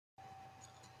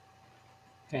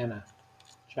Hannah,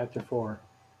 Chapter 4,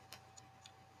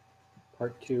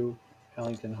 Part 2,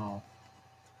 Ellington Hall.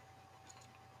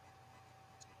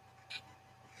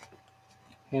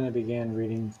 Hannah began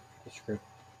reading the script.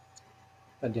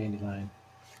 A dandelion.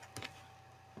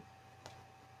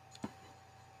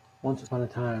 Once upon a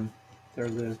time, there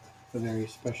lived a very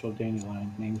special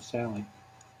dandelion named Sally.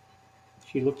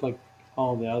 She looked like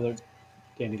all the other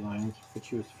dandelions, but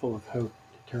she was full of hope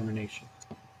and determination.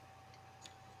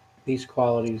 These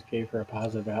qualities gave her a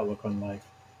positive outlook on life,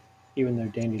 even though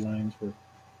dandelions were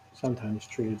sometimes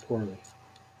treated poorly.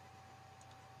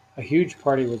 A huge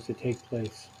party was to take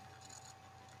place.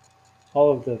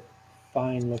 All of the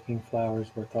fine-looking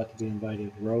flowers were thought to be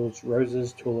invited: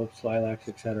 roses, tulips, lilacs,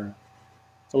 etc.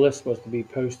 A list was to be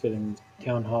posted in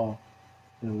Town Hall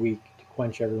in a week to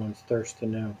quench everyone's thirst to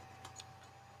know.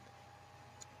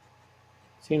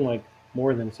 It seemed like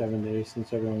more than 7 days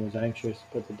since everyone was anxious,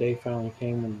 but the day finally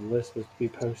came when the list was to be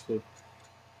posted.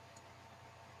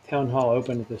 Town Hall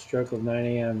opened at the stroke of 9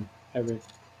 a.m.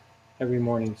 every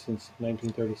morning since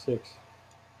 1936.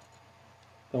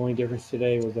 The only difference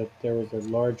today was that there was a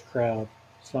large crowd,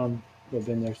 some who had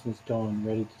been there since dawn,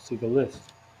 ready to see the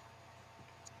list.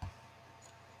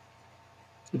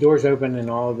 The doors opened and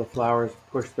all of the flowers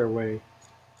pushed their way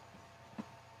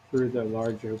through the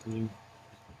large opening.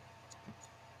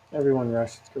 Everyone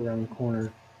rushed around the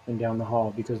corner and down the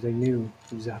hall because they knew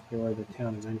exactly where the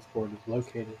town events board was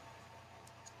located.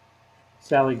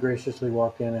 Sally graciously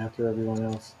walked in after everyone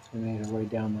else and made her way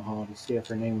down the hall to see if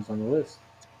her name was on the list.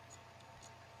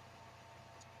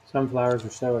 Some flowers were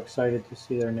so excited to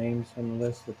see their names on the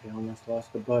list that they almost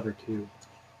lost a bud or two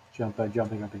by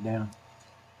jumping up and down.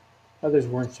 Others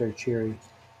weren't so cheery.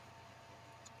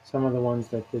 Some of the ones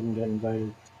that didn't get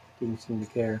invited didn't seem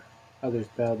to care. Others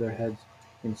bowed their heads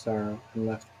in sorrow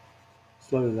and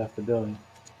slowly left the building.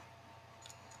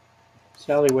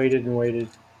 Sally waited and waited,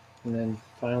 and then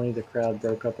finally the crowd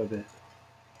broke up a bit.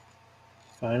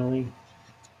 Finally,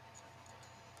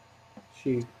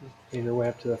 she made her way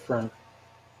up to the front.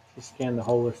 She scanned the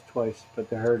whole list twice, but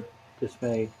to her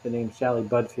dismay, the name Sally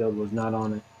Budfield was not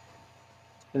on it.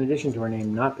 In addition to her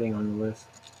name not being on the list,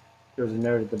 there was a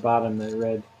note at the bottom that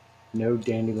read, "No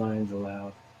dandelions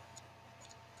allowed."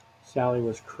 Sally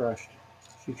was crushed.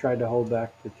 She tried to hold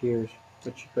back the tears,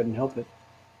 but she couldn't help it.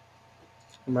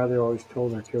 Her mother always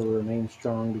told her to remain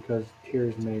strong because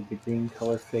tears made the green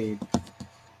color fade.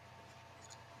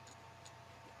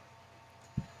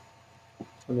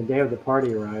 When the day of the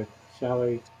party arrived,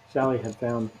 Sally had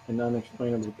found an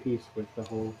unexplainable peace with the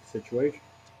whole situation.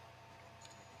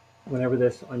 Whenever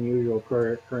this unusual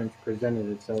occurrence presented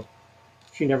itself,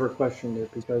 she never questioned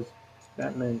it because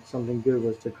that meant something good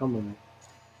was to come of it.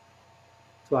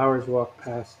 Flowers walked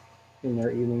past in their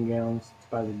evening gowns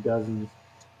by the dozens.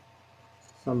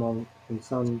 Some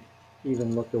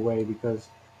even looked away because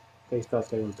they thought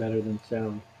they were better than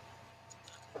Sally.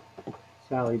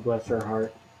 Sally, bless her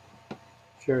heart,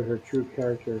 showed her true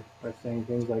character by saying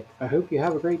things like, "I hope you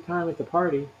have a great time at the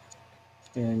party,"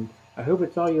 and "I hope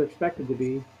it's all you expect it to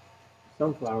be."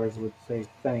 Some flowers would say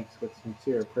thanks with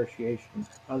sincere appreciation.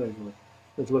 Others,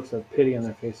 with looks of pity on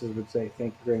their faces, would say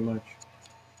thank you very much.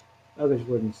 Others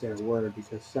wouldn't say a word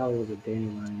because Sally was a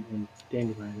dandelion and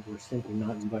dandelions were simply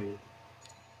not invited.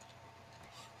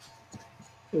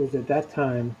 It was at that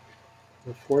time,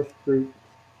 the fourth fruit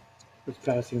was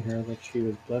passing her, that she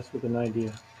was blessed with an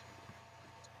idea.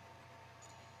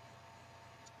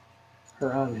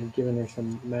 Her aunt had given her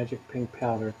some magic pink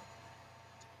powder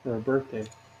for her birthday.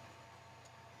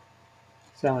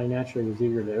 Sally naturally was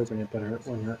eager to open it,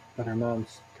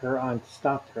 her aunt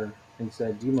stopped her and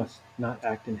said, "You must not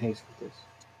act in haste with this.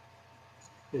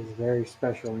 It is very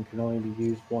special and can only be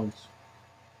used once.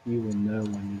 You will know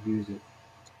when you use it."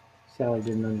 Sally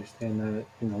didn't understand that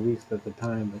in the least at the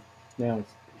time, but now it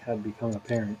had become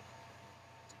apparent.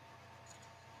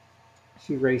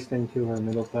 She raced into her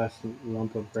middle-class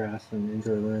lump of grass and into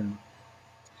her room.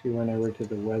 She went over to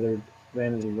the weathered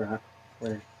vanity rock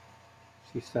where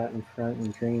she sat in front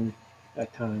and dreamed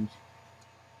at times.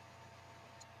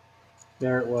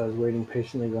 There it was, waiting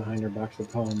patiently behind her box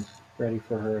of poems, ready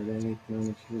for her at any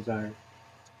moment she desired.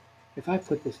 "If I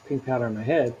put this pink powder on my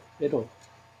head, it'll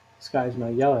disguise my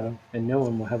yellow, and no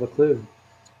one will have a clue."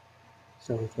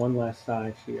 So with one last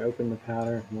sigh, she opened the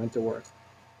powder and went to work.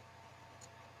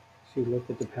 She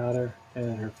looked at the powder and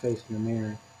at her face in the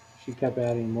mirror. She kept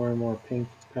adding more and more pink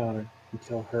powder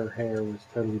until her hair was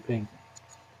totally pink.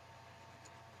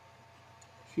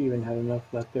 She even had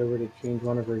enough left over to change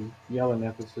one of her yellow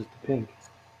necklaces to pink.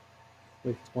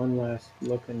 With one last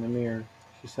look in the mirror,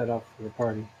 she set off for the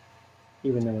party,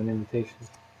 even though an invitation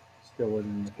still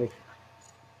wasn't in the picture.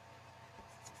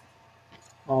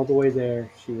 All the way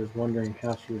there, she was wondering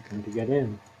how she was going to get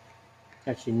in.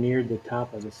 As she neared the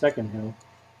top of the second hill,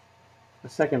 a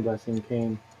second blessing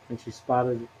came, and she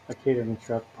spotted a catering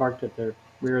truck parked at the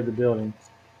rear of the building.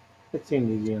 It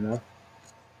seemed easy enough.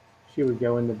 She would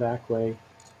go in the back way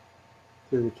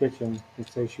through the kitchen and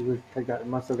say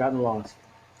must have gotten lost.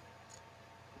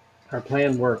 Her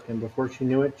plan worked, and before she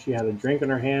knew it, she had a drink in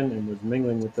her hand and was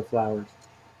mingling with the flowers.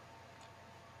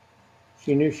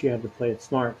 She knew she had to play it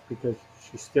smart because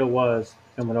she still was,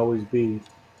 and would always be,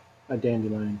 a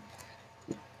dandelion.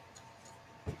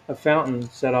 A fountain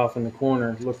set off in the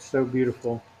corner looked so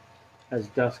beautiful as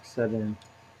dusk set in.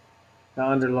 The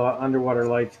underwater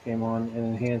lights came on and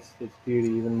enhanced its beauty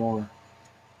even more.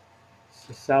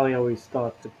 So Sally always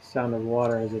thought that the sound of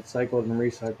water as it cycled and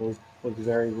recycled was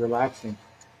very relaxing.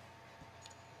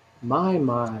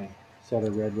 My, said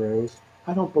a red rose.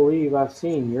 I don't believe I've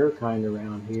seen your kind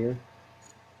around here.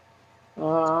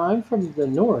 I'm from the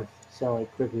north, Sally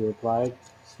quickly replied,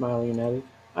 smiling at it.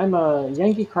 I'm a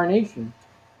Yankee carnation.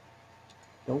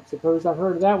 Don't suppose I've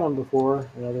heard of that one before,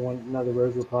 another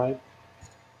rose replied,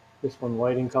 this one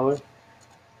white in color.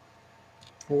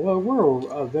 Well, we're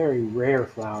a very rare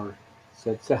flower,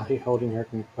 said Sally, holding her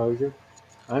composure.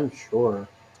 I'm sure,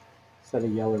 said a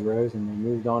yellow rose, and they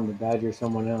moved on to badger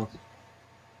someone else.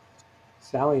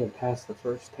 Sally had passed the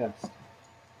first test.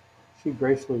 She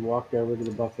gracefully walked over to the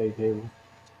buffet table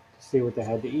to see what they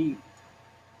had to eat.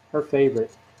 Her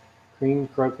favorite, cream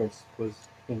crocus, was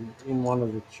in one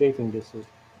of the chafing dishes.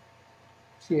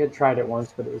 She had tried it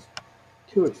once, but it was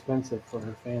too expensive for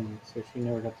her family, so she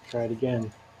never got to try it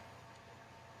again.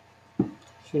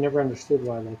 She never understood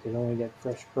why they could only get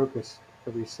fresh crocus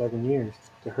every 7 years.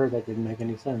 To her, that didn't make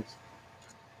any sense.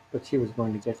 But she was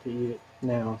going to get to eat it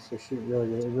now, so it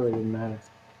really didn't matter.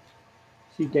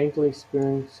 She daintily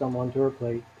spooned some onto her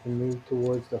plate and moved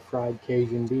towards the fried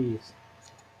Cajun bees.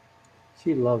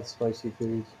 She loved spicy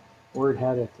foods. Word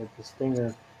had it that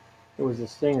it was the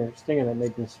stinger that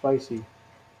made them spicy,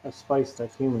 a spice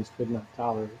that humans could not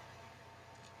tolerate.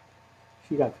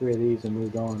 She got 3 of these and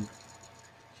moved on.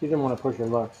 She didn't want to push her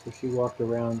luck, so she walked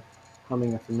around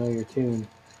humming a familiar tune.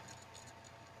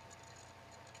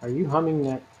 Are you humming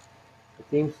the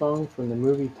theme song from the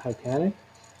movie Titanic?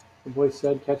 The voice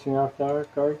said, catching her off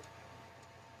guard.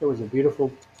 It was a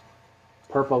beautiful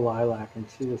purple lilac, and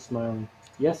she was smiling.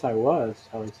 Yes, I was,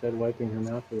 Sally said, wiping her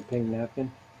mouth with a pink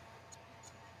napkin.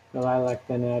 The lilac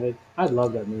then added, I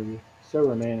love that movie. So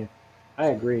romantic. I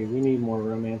agree, we need more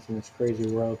romance in this crazy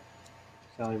world,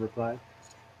 Sally replied.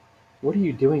 What are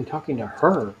you doing talking to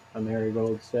her? A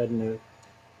marigold said in an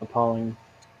appalling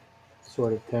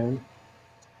sort of tone.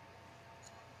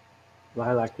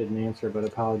 Lilac didn't answer, but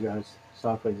apologized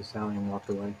softly to Sally and walked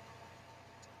away.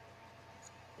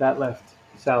 That left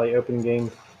Sally open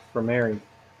game for Mary.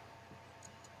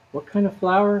 What kind of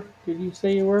flower did you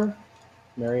say you were?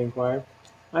 Mary inquired.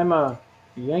 I'm a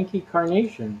Yankee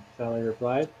carnation, Sally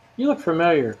replied. You look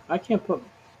familiar. I can't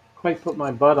quite put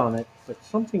my butt on it, but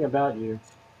something about you.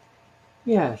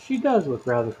 Yeah, she does look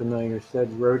rather familiar, said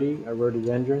Rhodey, a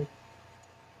rhododendron,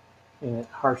 in a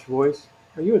harsh voice.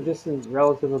 Are you a distant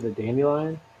relative of the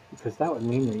dandelion? Because that would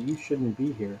mean that you shouldn't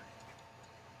be here.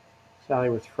 Sally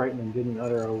was frightened and didn't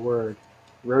utter a word.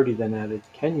 Rhodey then added,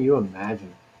 Can you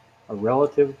imagine? A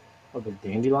relative of the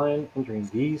dandelion entering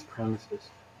these premises?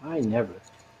 I never.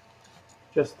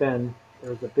 Just then,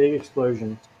 there was a big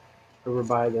explosion over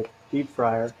by the deep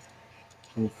fryer,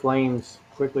 and flames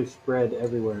quickly spread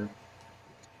everywhere.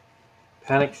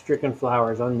 Panic-stricken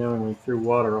flowers unknowingly threw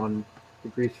water on the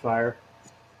grease fire,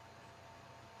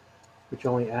 which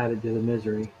only added to the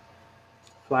misery.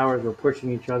 Flowers were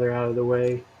pushing each other out of the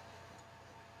way,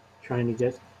 trying to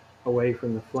get away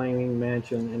from the flaming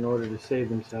mansion in order to save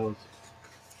themselves.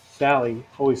 Sally,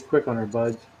 always quick on her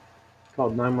buds,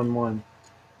 called 911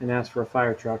 and asked for a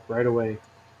fire truck right away.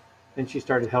 Then she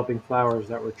started helping flowers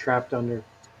that were trapped under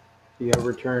the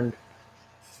overturned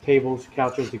tables,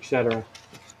 couches, etc.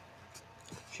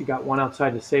 She got one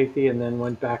outside to safety and then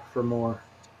went back for more.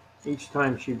 Each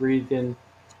time she breathed in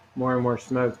more and more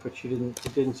smoke, but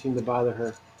it didn't seem to bother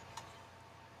her.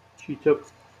 She took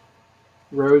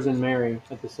Rose and Mary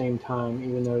at the same time,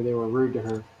 even though they were rude to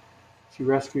her. She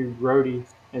rescued Rhodey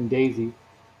and Daisy,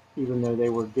 even though they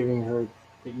were giving her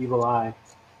the evil eye.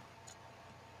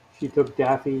 She took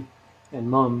Daffy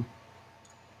and Mum,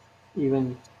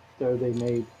 even though they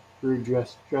made rude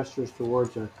gestures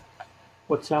towards her.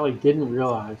 What Sally didn't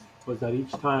realize was that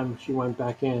each time she went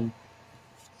back in,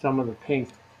 some of the pink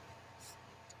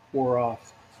wore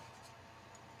off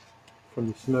from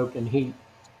the smoke and heat.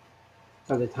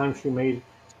 By the time she made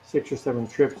 6 or 7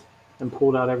 trips and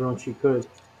pulled out everyone she could,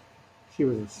 She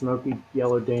was a smoky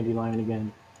yellow dandelion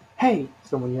again. "Hey!"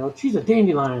 someone yelled. "She's a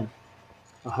dandelion!"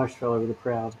 A hush fell over the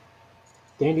crowd.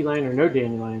 "Dandelion or no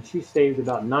dandelion, she saved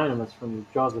about 9 of us from the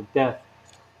jaws of death,"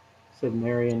 said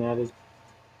Mary, and added,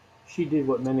 "She did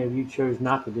what many of you chose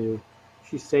not to do.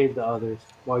 She saved the others,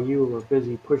 while you were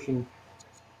busy pushing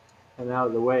them out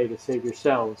of the way to save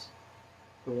yourselves."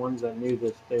 The ones that knew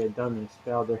they had done this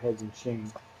bowed their heads in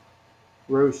shame.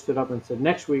 Rose stood up and said,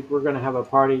 "Next week we're going to have a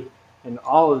party, and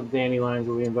all of the dandelions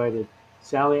will be invited.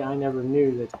 Sally, I never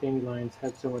knew that dandelions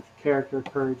had so much character,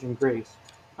 courage, and grace.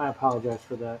 I apologize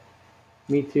for that."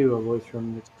 "Me too," a voice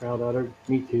from the crowd uttered.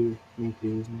 "Me too, me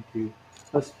too, me too."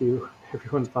 "Us too,"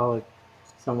 everyone followed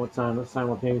somewhat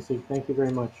simultaneously. "Thank you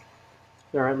very much.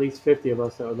 There are at least 50 of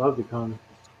us that would love to come,"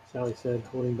 Sally said,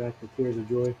 holding back the tears of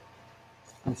joy.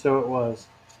 And so it was.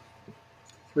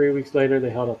 3 weeks later they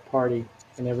held a party,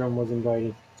 and everyone was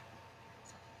invited.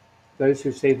 Those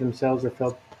who saved themselves or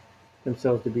felt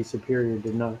themselves to be superior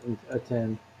did not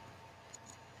attend.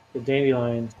 The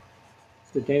dandelions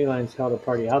held a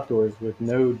party outdoors with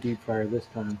no deep fire this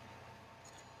time.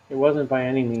 It wasn't by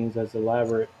any means as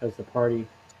elaborate as the party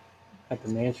at the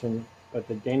mansion, but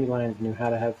the dandelions knew how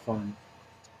to have fun.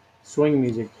 Swing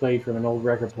music played from an old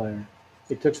record player.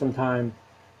 It took some time,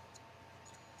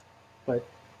 but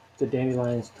the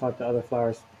dandelions taught the other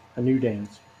flowers a new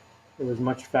dance. It was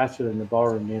much faster than the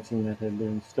ballroom dancing that had been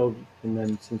instilled in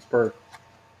them since birth.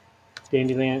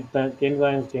 Dandelions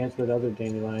danced with other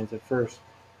dandelions at first,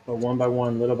 but one by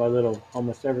one, little by little,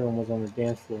 almost everyone was on the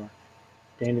dance floor.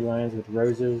 Dandelions with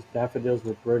roses, daffodils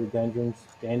with rhododendrons,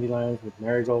 dandelions with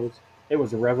marigolds. It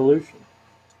was a revolution.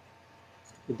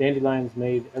 The dandelions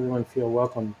made everyone feel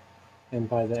welcome, and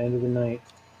by the end of the night,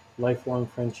 lifelong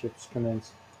friendships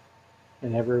commenced,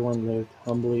 and everyone lived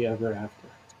humbly ever after.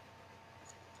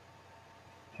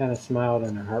 Hannah smiled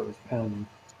and her heart was pounding.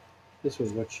 This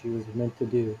was what she was meant to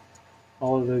do.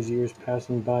 All of those years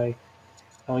passing by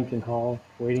Ellington Hall,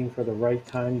 waiting for the right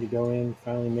time to go in,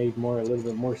 finally made a little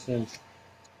bit more sense.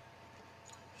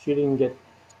 She didn't get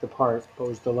the part, but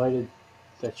was delighted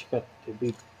that she got to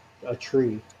be a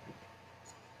tree.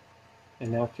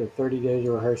 And after 30 days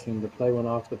of rehearsing, the play went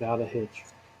off without a hitch.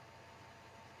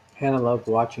 Hannah loved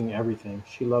watching everything.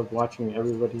 She loved watching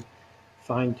everybody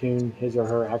fine-tune his or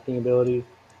her acting ability.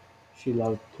 She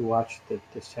loved to watch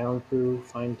the sound crew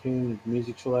fine-tune the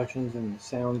music selections and the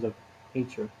sounds of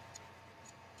nature.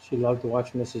 She loved to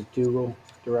watch Mrs. Dougal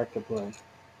direct the play.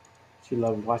 She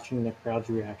loved watching the crowd's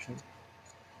reaction.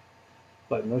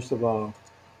 But most of all,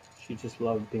 she just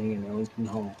loved being in Ellington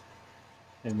Hall.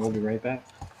 And we'll be right back.